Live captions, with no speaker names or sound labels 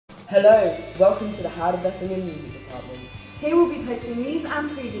Hello, welcome to the Howard of Effingham Music Department. Here we'll be posting news and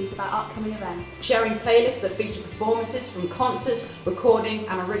previews about upcoming events. Sharing playlists that feature performances from concerts, recordings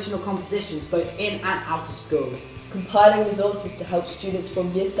and original compositions both in and out of school. Compiling resources to help students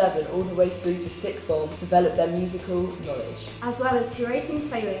from Year 7 all the way through to Sixth Form develop their musical knowledge. As well as curating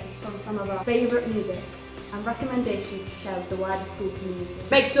playlists from some of our favourite music and recommendations to share with the wider school community.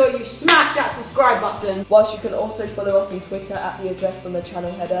 Make sure you smash that subscribe button. Whilst you can also follow us on Twitter at the address on the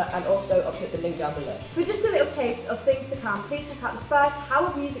channel header, and also I'll put the link down below. For just a little taste of things to come, please check out the first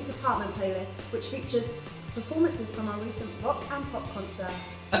Howard Music Department playlist, which features performances from our recent rock and pop concert.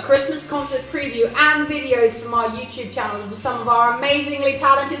 A Christmas concert preview and videos from our YouTube channel with some of our amazingly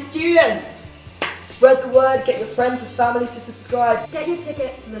talented students. Spread the word, get your friends and family to subscribe. Get your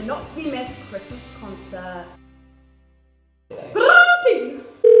tickets for the not to be missed Christmas concert.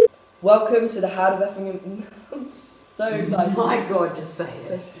 Welcome to the Howard of Effingham. I'm so like. My God, just say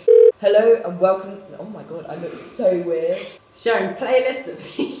it. Hello and welcome. Oh my God, I look so weird. Sharing playlists that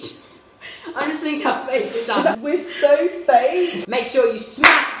feature. I'm just thinking how fake this is. We're so fake. Make sure you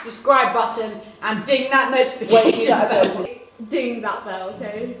smash the subscribe button and ding that notification bell. Ding that bell,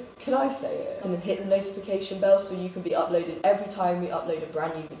 okay? Can I say it? And then hit the notification bell so you can be uploaded every time we upload a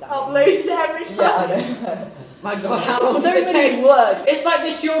brand new video. Upload every time. Yeah, I know. My God, how long So does it many take? words. It's like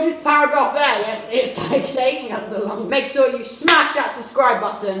the shortest paragraph there, yeah? It's like taking us the longest. Make sure you smash that subscribe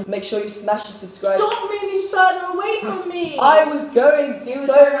button. Make sure you smash the subscribe. Stop moving further away from me! I was going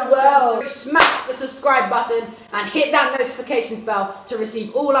so well. Smash the subscribe button and hit that notifications bell to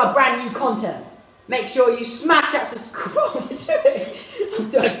receive all our brand new content. Make sure you smash that subscribe. What am I doing? I'm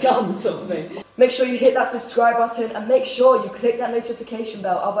doing a gun sort of thing. Make sure you hit that subscribe button and make sure you click that notification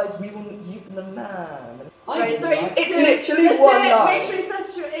bell, otherwise we will you the man. It's literally one line. Make sure you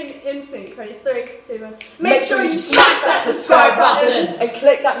smash in sync. Ready? 3, 2, 1. Make sure you smash that subscribe button and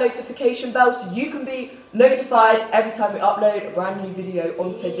click that notification bell so you can be notified every time we upload a brand new video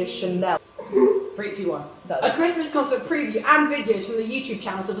onto this channel. 3, 2, 1. A Christmas concert preview and videos from the YouTube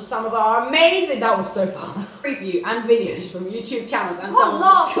channels of some of our amazing. That was so fast. Preview and videos from YouTube channels and some.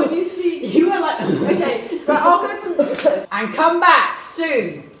 Laugh when you speak. You were like. Okay, right. I'll go from this. And come back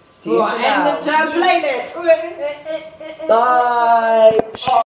soon See for you our for now. end of term playlist.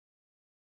 Bye.